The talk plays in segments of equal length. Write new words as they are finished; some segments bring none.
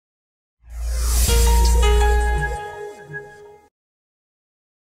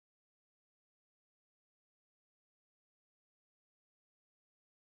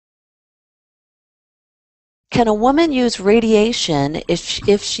can a woman use radiation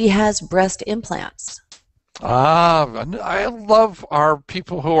if she has breast implants? I love our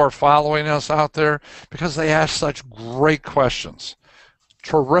people who are following us out there because they ask such great questions.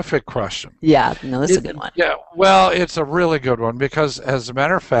 Terrific question. Yeah, no, this is a good one. Yeah, well, it's a really good one because, as a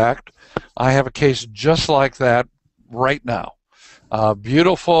matter of fact, I have a case just like that right now.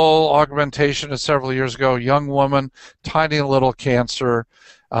 Beautiful augmentation several years ago, young woman, tiny little cancer.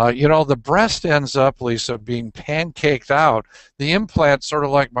 The breast ends up, Lisa, being pancaked out. The implant, sort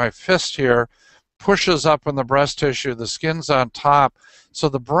of like my fist here, pushes up in the breast tissue, the skin's on top. So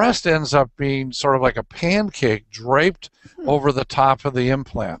the breast ends up being sort of like a pancake draped over the top of the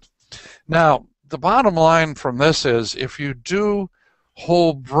implant. Now, the bottom line from this is if you do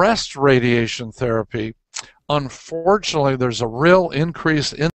whole breast radiation therapy, unfortunately, there's a real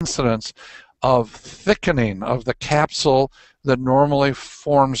increased incidence of thickening of the capsule that normally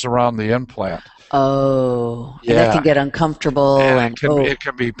forms around the implant. Oh, and that can Yeah, get uncomfortable and and oh, it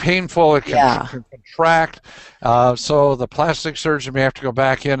can be painful. It yeah. can contract. So the plastic surgeon may have to go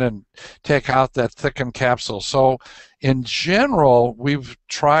back in and take out that thickened capsule. So in general, we've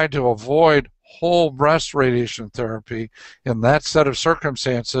tried to avoid whole breast radiation therapy in that set of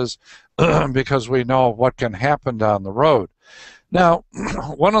circumstances because we know what can happen down the road. Now,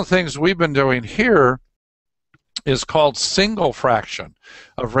 one of the things we've been doing here is called single fraction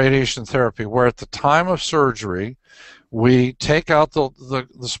of radiation therapy, where at the time of surgery, we take out the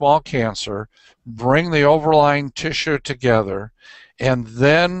small cancer, bring the overlying tissue together, and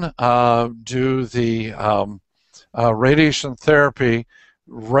then do the radiation therapy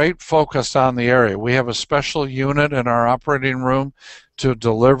right focused on the area. We have a special unit in our operating room to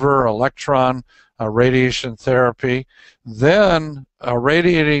deliver electron radiation therapy. Then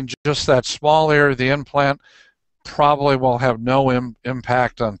radiating just that small area of the implant probably will have no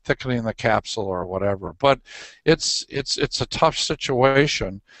impact on thickening the capsule or whatever. But it's a tough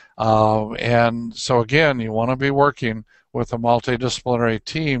situation, and so again, you want to be working with a multidisciplinary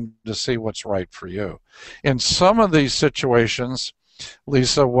team to see what's right for you. In some of these situations,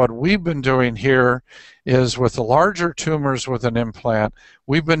 Lisa, what we've been doing here is with the larger tumors with an implant,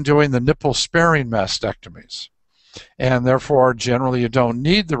 we've been doing the nipple sparing mastectomies. And therefore, generally, you don't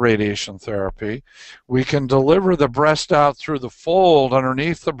need the radiation therapy. We can deliver the breast out through the fold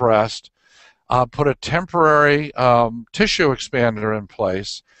underneath the breast, put a temporary tissue expander in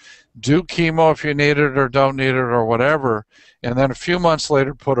place, do chemo if you need it or don't need it or whatever, and then a few months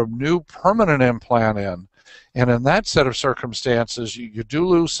later put a new permanent implant in. And in that set of circumstances, you do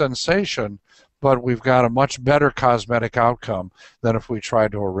lose sensation, but we've got a much better cosmetic outcome than if we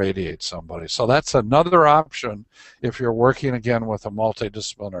tried to irradiate somebody. So that's another option if you're working again with a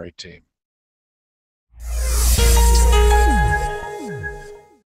multidisciplinary team.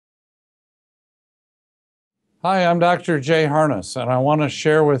 Hi, I'm Dr. Jay Harness, and I want to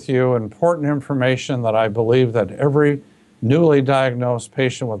share with you important information that I believe that every newly diagnosed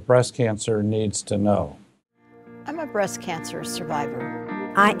patient with breast cancer needs to know. I'm a breast cancer survivor.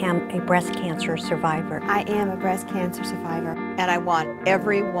 I am a breast cancer survivor. I am a breast cancer survivor. And I want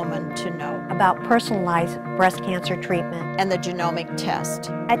every woman to know About personalized breast cancer treatment and the genomic test.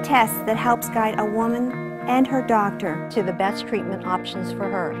 A test that helps guide a woman and her doctor to the best treatment options for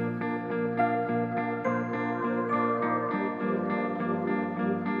her.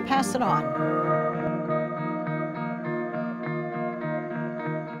 Pass it on.